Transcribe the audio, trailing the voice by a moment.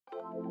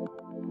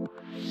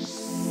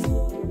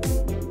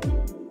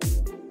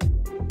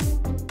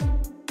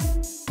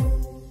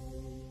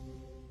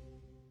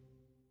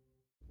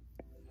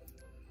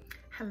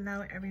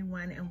Hello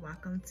everyone and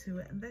welcome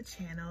to the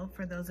channel.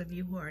 For those of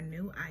you who are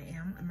new, I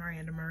am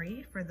Miranda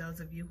Marie. For those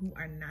of you who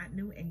are not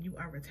new and you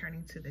are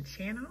returning to the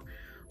channel,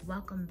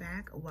 welcome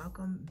back,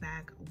 welcome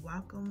back,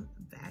 welcome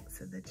back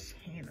to the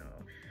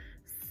channel.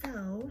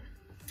 So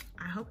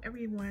I hope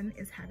everyone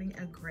is having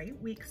a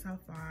great week so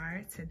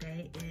far.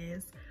 Today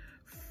is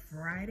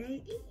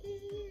Friday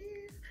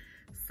Eve.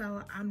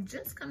 So I'm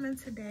just coming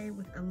today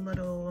with a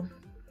little,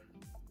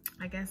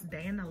 I guess,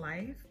 day in the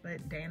life,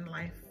 but day in the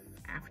life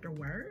after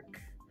work.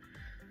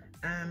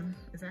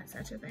 Is that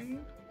such a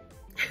thing?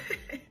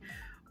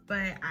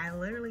 But I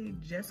literally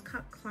just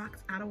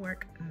clocked out of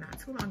work not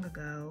too long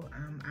ago.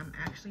 I'm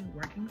actually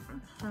working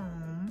from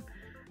home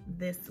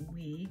this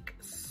week,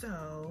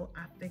 so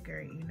I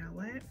figured, you know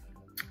what?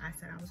 I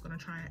said I was gonna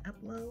try and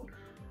upload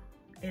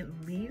at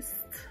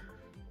least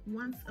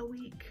once a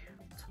week,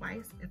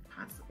 twice if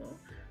possible.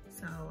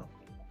 So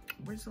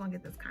we're just gonna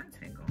get this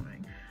content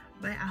going.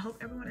 But I hope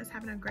everyone is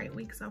having a great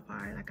week so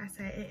far. Like I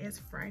said, it is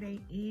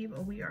Friday Eve.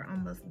 We are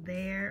almost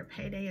there.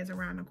 Payday is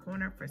around the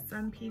corner for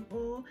some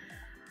people.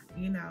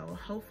 You know,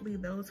 hopefully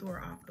those who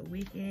are off the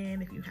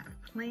weekend, if you have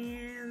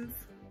plans,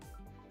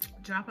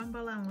 drop them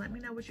below and let me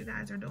know what you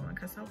guys are doing.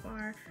 Because so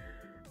far,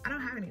 I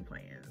don't have any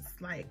plans.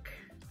 Like,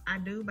 I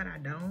do, but I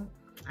don't.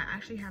 I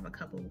actually have a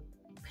couple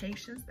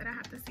patients that I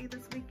have to see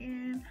this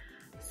weekend.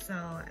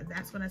 So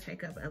that's gonna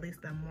take up at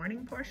least the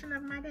morning portion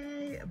of my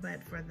day.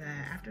 But for the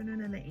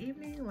afternoon and the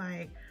evening,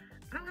 like,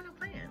 I don't have no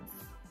plans.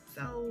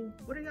 So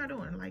what are y'all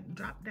doing? Like,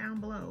 drop down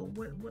below.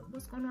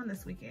 What's going on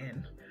this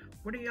weekend?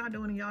 What are y'all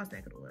doing in y'all's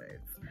neck of the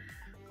woods?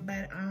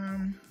 But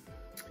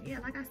yeah,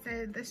 like I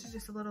said, this is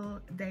just a little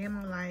day in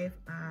my life.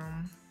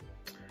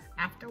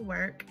 After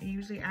work,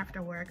 usually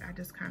after work, I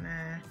just kind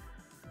of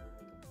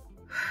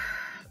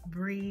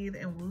breathe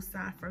and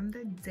woosah from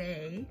the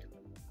day.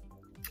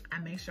 I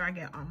make sure I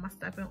get all my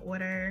stuff in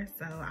order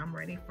so I'm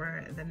ready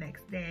for the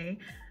next day.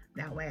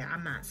 That way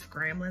I'm not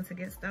scrambling to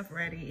get stuff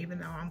ready. Even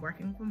though I'm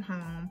working from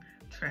home,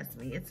 trust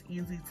me, it's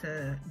easy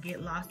to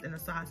get lost in the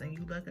sauce and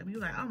you look up, you're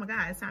like, oh my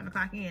God, it's time to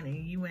clock in and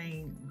you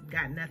ain't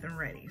got nothing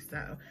ready.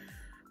 So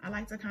I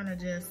like to kind of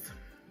just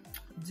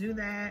do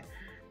that.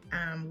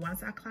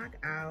 Once I clock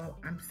out,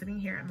 I'm sitting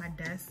here at my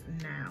desk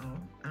now.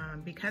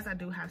 Because I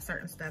do have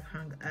certain stuff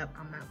hung up,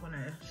 I'm not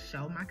gonna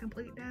show my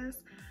complete desk.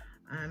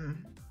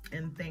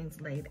 And things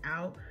laid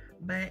out,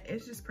 but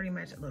it's just pretty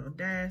much a little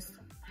desk,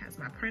 has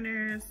my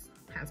printers,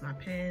 has my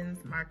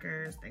pens,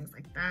 markers, things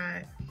like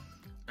that.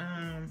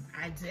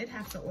 I did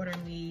have to order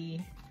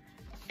me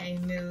a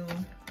new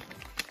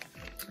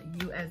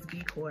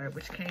USB cord,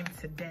 which came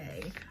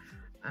today.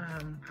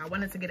 I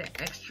wanted to get an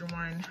extra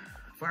one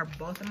for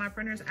both of my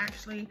printers.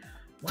 Actually,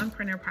 one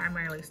printer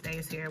primarily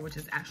stays here, which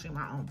is actually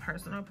my own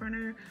personal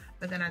printer,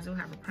 but then I do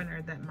have a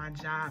printer that my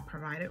job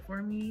provided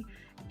for me.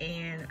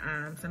 And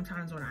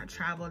sometimes when I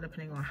travel,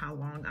 depending on how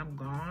long I'm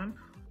gone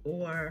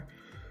or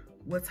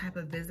what type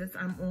of visits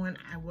I'm on,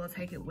 I will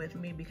take it with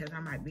me because I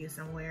might be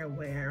somewhere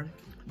where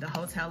the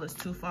hotel is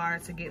too far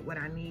to get what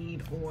I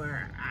need,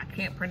 or I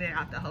can't print it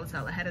out the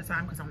hotel ahead of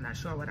time because I'm not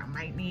sure what I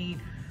might need.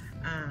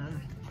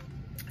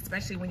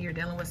 Especially when you're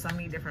dealing with so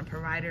many different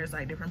providers,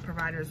 like different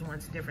providers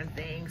want different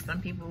things. Some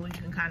people, you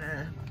can kind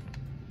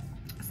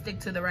of stick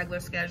to the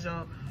regular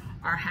schedule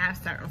or have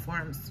certain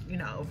forms, you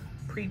know,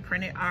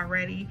 pre-printed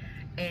already,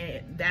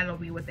 and that'll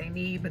be what they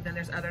need. But then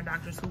there's other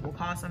doctors who will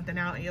call something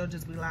out and you'll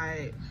just be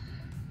like,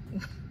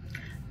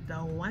 the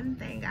one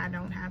thing I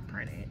don't have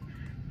printed,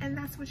 and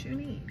that's what you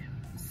need.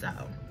 So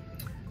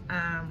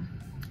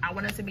I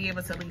wanted to be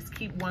able to at least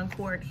keep one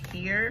cord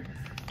here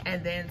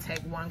and then take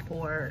one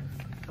cord,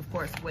 of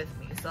course, with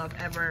me. So if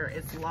ever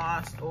it's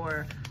lost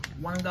or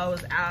one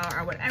goes out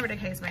or whatever the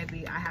case may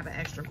be, I have an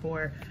extra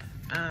cord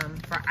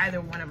for either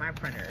one of my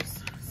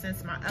printers.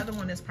 Since my other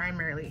one is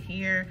primarily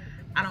here,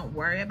 I don't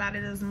worry about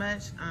it as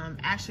much.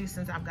 Actually,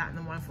 since I've gotten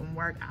the one from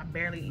work, I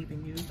barely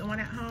even use the one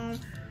at home.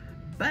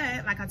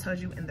 But like I told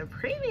you in the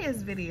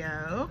previous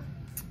video,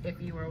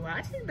 if you were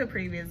watching the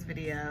previous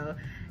video,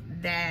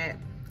 that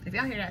if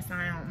y'all hear that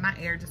sound, my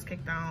air just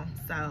kicked on.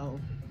 So,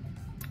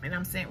 and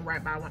I'm sitting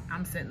right by one,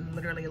 I'm sitting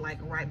literally like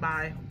right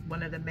by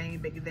one of the main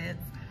big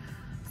events.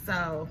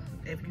 So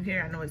if you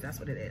hear that noise, that's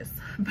what it is.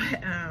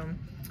 But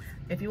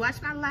if you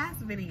watched my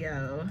last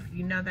video,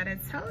 you know that I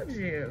told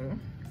you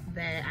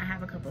that I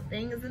have a couple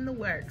things in the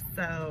works.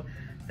 So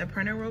the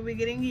printer will be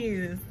getting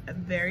used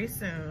very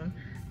soon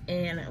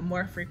and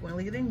more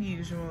frequently than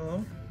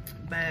usual.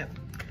 But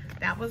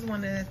that was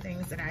one of the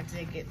things that I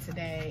did get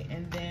today.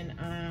 And then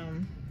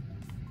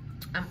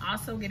I'm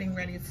also getting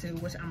ready to,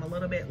 which I'm a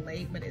little bit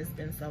late, but it's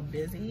been so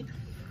busy.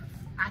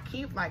 I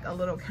keep like a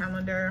little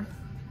calendar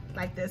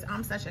like this.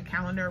 I'm such a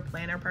calendar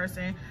planner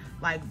person.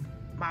 Like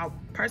my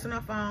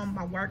personal phone,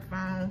 my work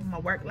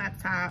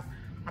laptop,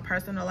 my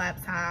personal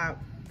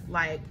laptop,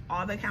 like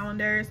all the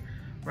calendars,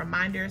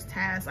 reminders,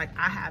 tasks, like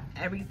I have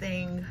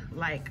everything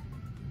like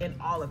in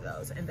all of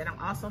those. And then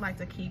I also like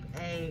to keep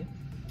a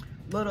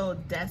little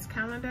desk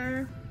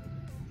calendar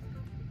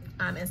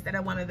instead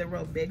of one of the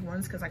real big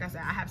ones, because like I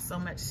said, I have so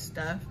much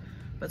stuff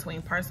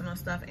between personal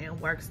stuff and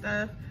work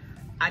stuff.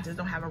 I just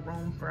don't have a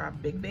room for a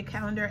big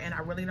calendar, and I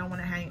really don't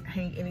want to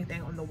hang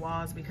anything on the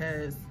walls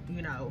because,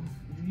 you know,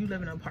 you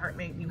live in an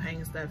apartment, you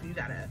hang stuff, you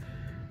gotta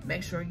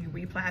make sure you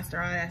replaster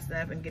all that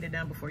stuff and get it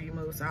done before you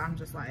move. So I'm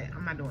just like,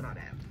 I'm not doing all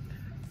that.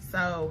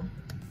 So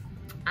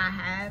I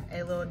have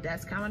a little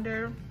desk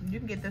calendar. You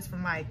can get this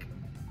from, like,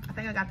 I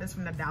think I got this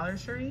from the Dollar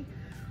Tree.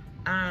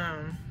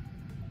 And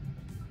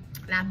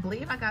I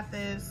believe I got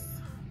this,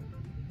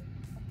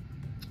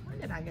 when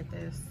did I get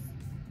this?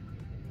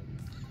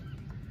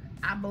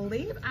 I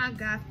believe I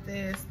got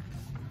this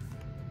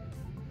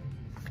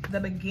the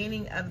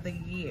beginning of the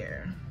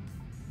year.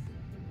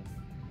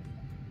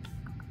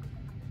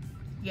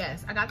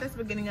 Yes, I got this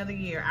beginning of the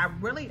year. I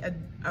really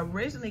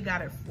originally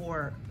got it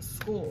for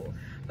school,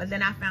 but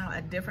then I found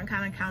a different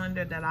kind of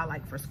calendar that I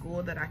like for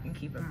school that I can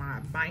keep in my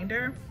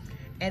binder.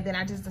 And then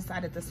I just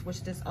decided to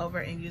switch this over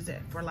and use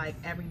it for like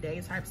everyday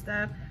type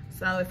stuff.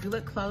 So if you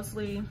look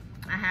closely,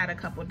 I had a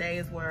couple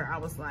days where I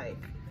was like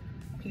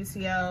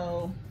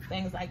PTO,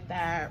 things like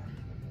that.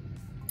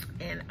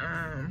 And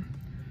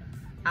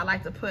I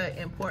like to put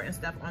important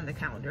stuff on the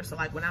calendar. So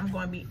like when I'm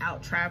going to be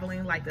out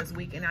traveling, like this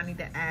weekend, I need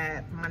to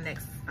add my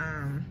next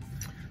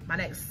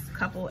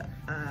couple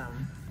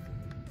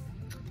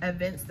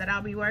events that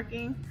I'll be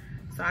working.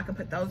 So I can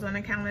put those on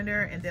the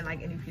calendar, and then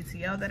like any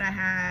PTO that I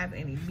have,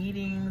 any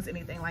meetings,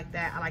 anything like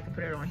that, I like to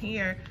put it on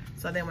here.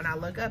 So then when I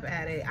look up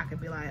at it, I can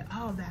be like,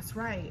 oh, that's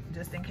right,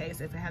 just in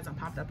case if it hasn't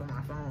popped up on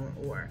my phone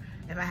or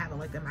if I haven't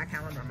looked at my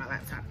calendar on my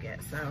laptop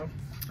yet. So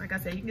like I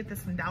said, you can get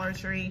this from Dollar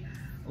Tree,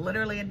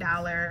 literally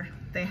 $1.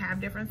 They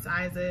have different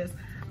sizes.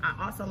 I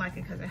also like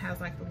it because it has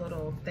like the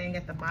little thing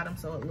at the bottom,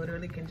 so it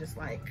literally can just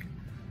like,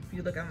 if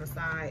you look on the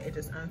side, it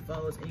just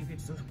unfolds and you can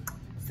just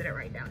sit it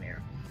right down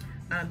there.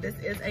 This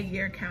is a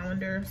year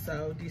calendar,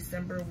 so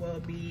December will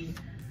be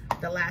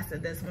the last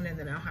of this one, and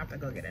then I'll have to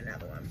go get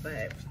another one,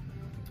 but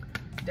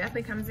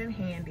definitely comes in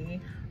handy.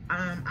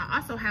 I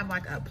also have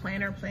like a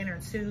planner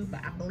too,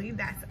 but I believe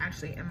that's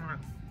actually in my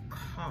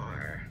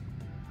car,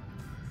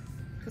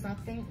 because I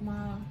think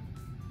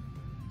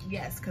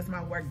yes, because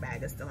my work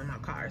bag is still in my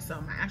car.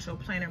 So my actual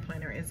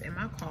planner is in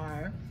my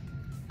car.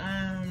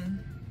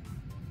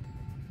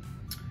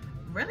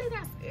 Really,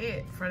 that's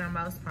it for the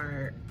most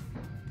part.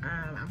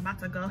 I'm about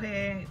to go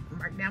ahead,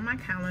 mark down my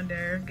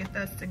calendar, get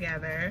those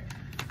together.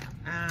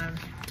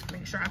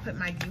 Make sure I put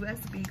my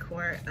USB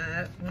cord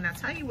up. When I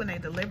tell you, when they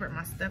delivered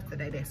my stuff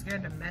today, they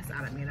scared the mess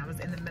out of me, and I was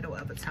in the middle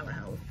of a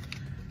telehealth,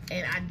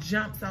 and I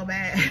jumped so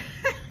bad.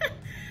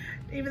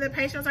 Even the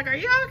patient was like, are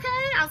you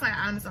okay? I was like,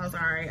 I'm so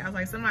sorry. I was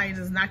like, somebody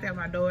just knocked at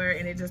my door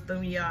and it just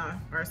threw me off,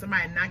 or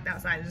somebody knocked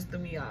outside and just threw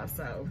me off.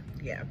 So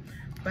yeah,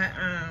 but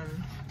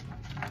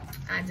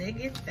I did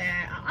get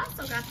that. I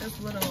also got this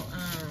little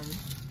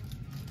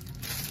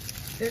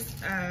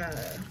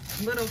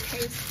little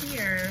case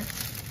here.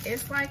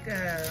 It's like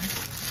it's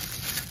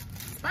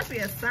supposed to be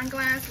a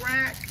sunglass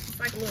rack. It's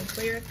like a little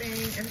clear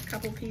thing in a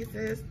couple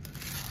pieces.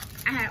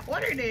 I had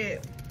ordered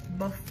it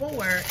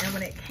before, and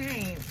when it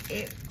came,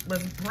 it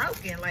was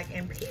broken, like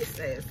in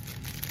pieces.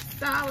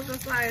 So I was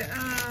just like,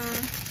 I'm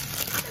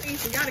gonna need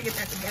for y'all to get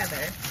that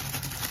together.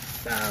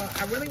 So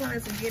I really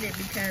wanted to get it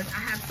because I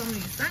have so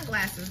many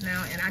sunglasses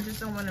now, and I just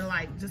don't want to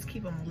like just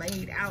keep them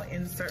laid out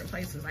in certain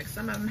places. Like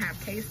some of them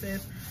have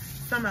cases,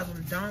 some of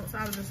them don't. So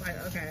I was just like,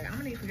 okay, I'm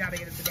gonna need for y'all to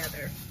get it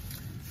together.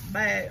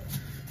 But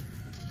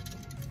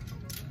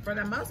for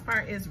the most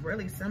part, it's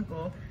really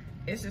simple.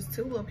 It's just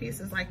two little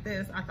pieces like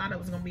this. I thought it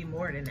was gonna be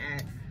more than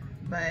that.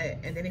 But,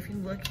 and then if you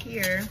look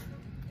here,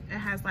 it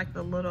has like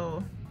the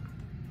little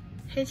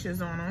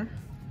hitches on them.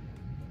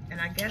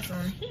 And I guess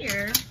on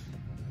here,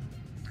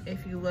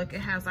 if you look,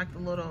 it has like the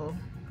little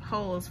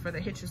holes for the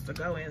hitches to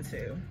go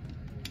into.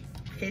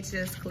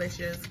 Hitches,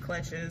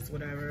 clutches,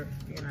 whatever,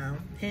 you know,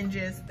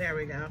 hinges. There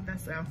we go.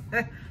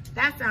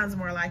 That sounds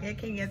more like it.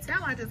 Can you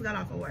tell I just got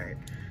off of work?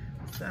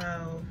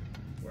 So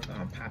we're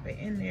gonna pop it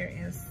in there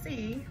and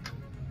see.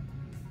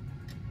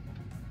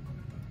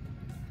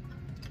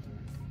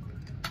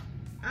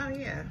 Oh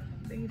yeah,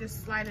 then you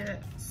just slide it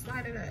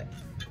up.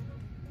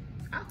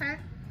 Okay.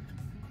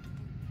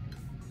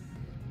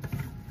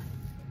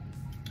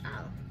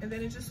 Oh, and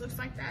then it just looks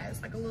like that.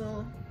 It's like a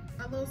little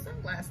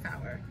sunglass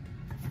tower.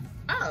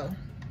 Oh,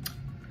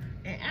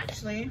 and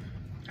actually,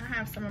 I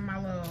have some of my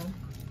little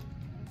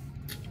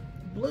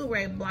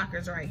Blu-ray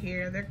blockers right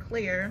here. They're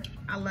clear.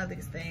 I love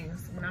these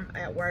things. When I'm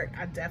at work,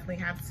 I definitely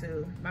have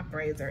to. My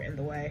braids are in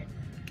the way.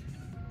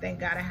 Thank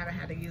God I haven't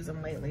had to use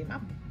them lately. My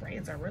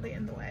braids are really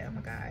in the way. Oh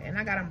my God. And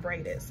I got them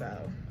braided,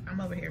 so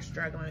I'm over here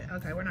struggling.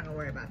 Okay, we're not gonna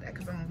worry about that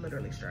because I'm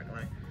literally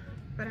struggling.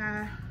 But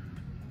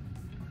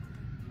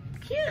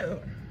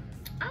cute.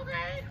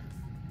 Okay.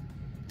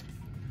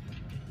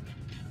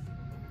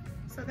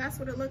 So that's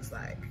what it looks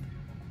like.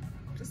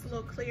 Just a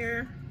little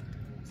clear.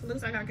 So it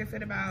looks like I can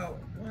fit about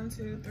 1,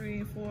 2,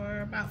 3,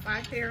 4, about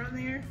 5 pair on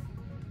there.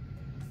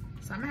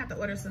 So I'm gonna have to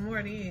order some more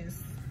of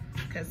these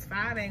because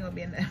 5 ain't gonna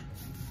be enough.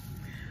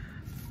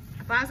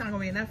 5's not gonna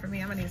be enough for me.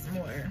 I'm gonna need some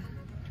more.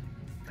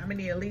 I'm gonna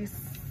need at least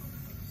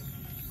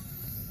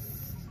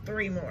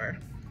 3 more.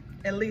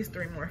 At least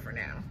 3 more for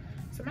now.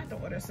 So So I'm about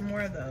to order some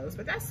more of those,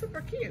 but that's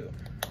super cute.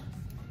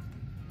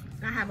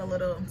 I have a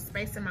little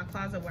space in my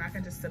closet where I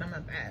can just sit them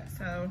up at,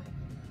 so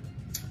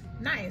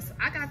nice.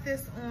 I got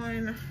this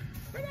on,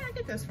 where did I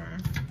get this from?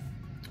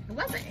 It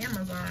wasn't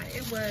Amazon,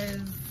 it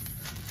was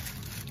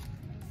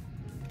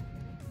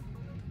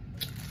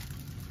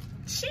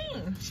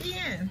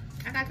Shein.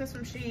 I got this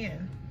from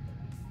Shein.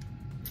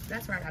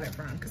 That's where I got it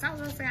from. Cause I was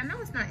gonna say, I know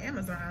it's not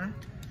Amazon,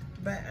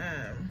 but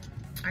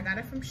I got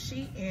it from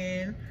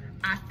Shein.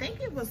 I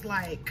think it was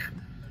like,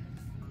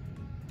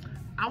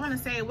 I wanna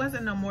say it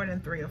wasn't no more than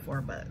 $3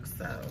 or $4.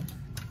 So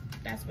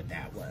that's what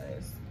that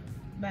was.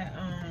 But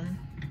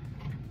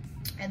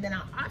and then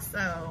I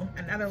also,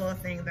 another little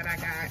thing that I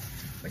got,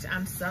 which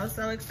I'm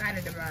so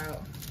excited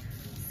about.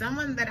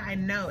 Someone that I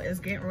know is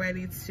getting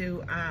ready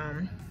to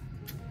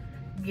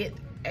get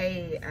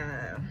a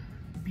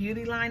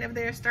beauty line of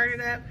theirs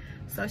started up.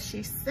 So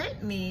she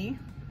sent me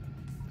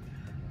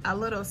a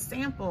little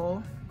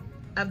sample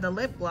of the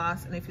lip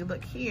gloss, and if you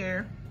look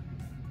here,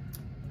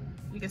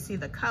 you can see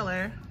the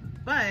color,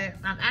 but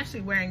I'm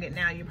actually wearing it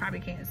now. You probably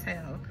can't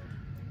tell,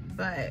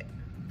 but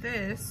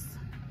this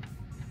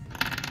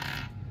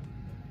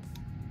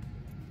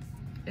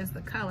is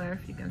the color,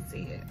 if you can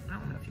see it. I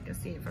don't know if you can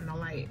see it from the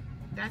light.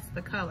 That's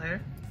the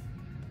color.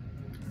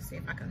 Let's see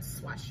if I can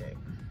swatch it.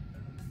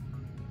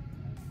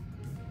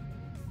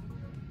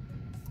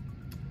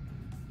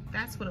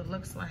 That's what it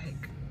looks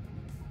like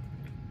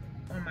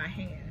on my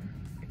hand,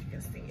 if you can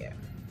see it.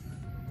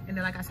 And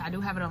then, like I said, I do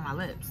have it on my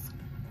lips.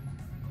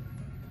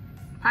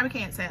 Probably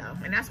can't tell,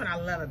 and that's what I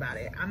love about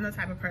it. I'm the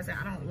type of person,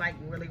 I don't like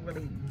really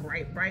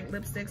bright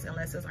lipsticks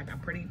unless it's like a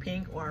pretty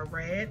pink or a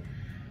red.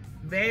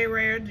 Very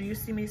rare do you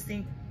see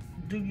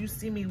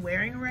me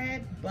wearing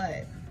red,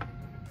 but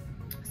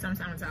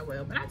sometimes I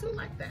will. But I do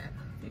like that.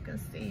 You can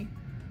see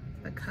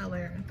the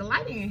color. The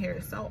lighting in here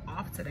is so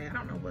off today. I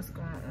don't know what's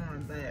going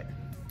on, but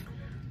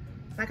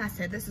like I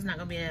said, this is not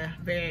gonna be a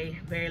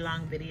very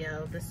long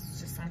video. This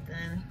is just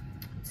something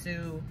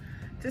to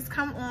just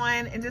come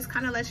on and just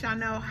kind of let y'all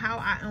know how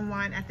I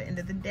unwind at the end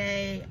of the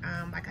day.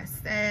 Like I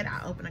said,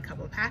 I open a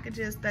couple of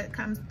packages that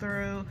comes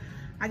through.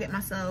 I get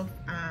myself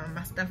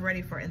my stuff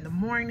ready for in the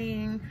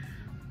morning.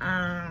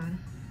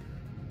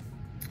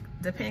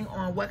 Depending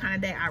on what kind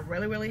of day I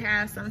really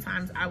have,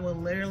 sometimes I will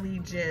literally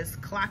just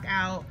clock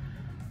out,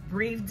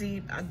 breathe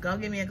deep, go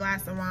get me a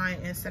glass of wine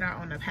and sit out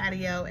on the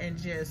patio and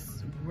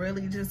just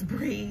really just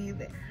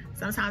breathe.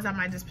 Sometimes I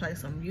might just play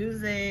some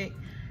music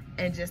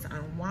and just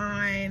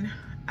unwind.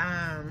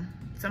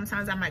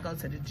 Sometimes I might go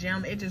to the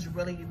gym. It just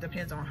really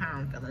depends on how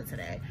I'm feeling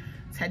today.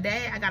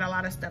 Today, I got a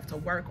lot of stuff to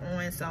work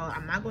on, so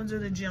I'm not gonna do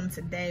the gym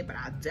today, but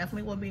I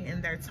definitely will be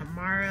in there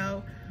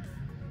tomorrow.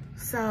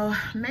 So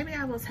maybe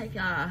I will take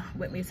y'all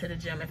with me to the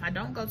gym. If I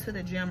don't go to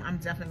the gym, I'm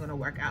definitely gonna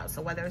work out.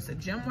 So whether it's a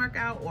gym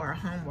workout or a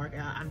home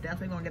workout, I'm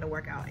definitely gonna get a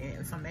workout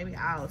in. So maybe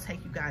I'll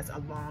take you guys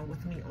along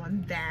with me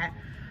on that.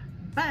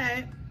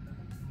 But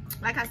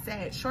like I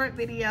said, short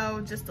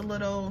video, just a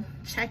little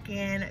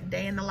check-in,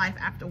 day in the life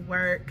after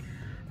work.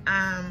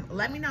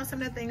 Let me know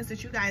some of the things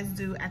that you guys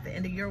do at the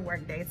end of your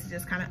work day to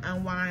just kind of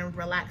unwind,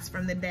 relax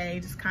from the day,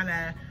 just kind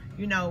of,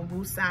 you know,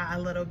 woosah a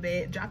little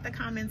bit. Drop the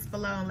comments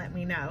below and let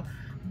me know.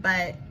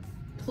 But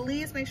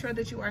please make sure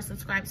that you are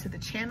subscribed to the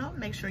channel.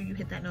 Make sure you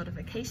hit that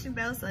notification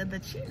bell so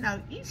that you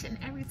know each and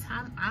every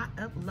time I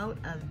upload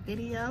a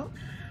video.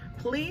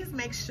 Please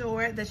make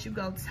sure that you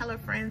go tell a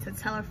friend to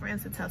tell a friend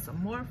to tell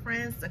some more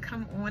friends to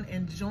come on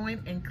and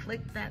join and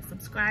click that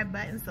subscribe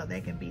button so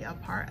they can be a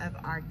part of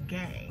our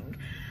gang.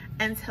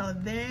 Until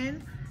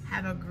then,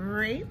 have a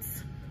great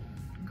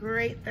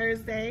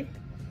Thursday.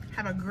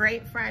 Have a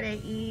great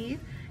Friday Eve.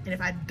 And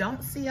if I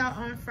don't see y'all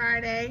on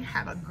Friday,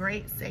 have a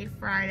great, safe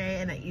Friday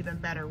and an even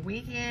better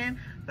weekend.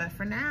 But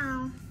for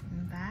now,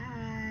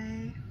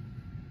 bye.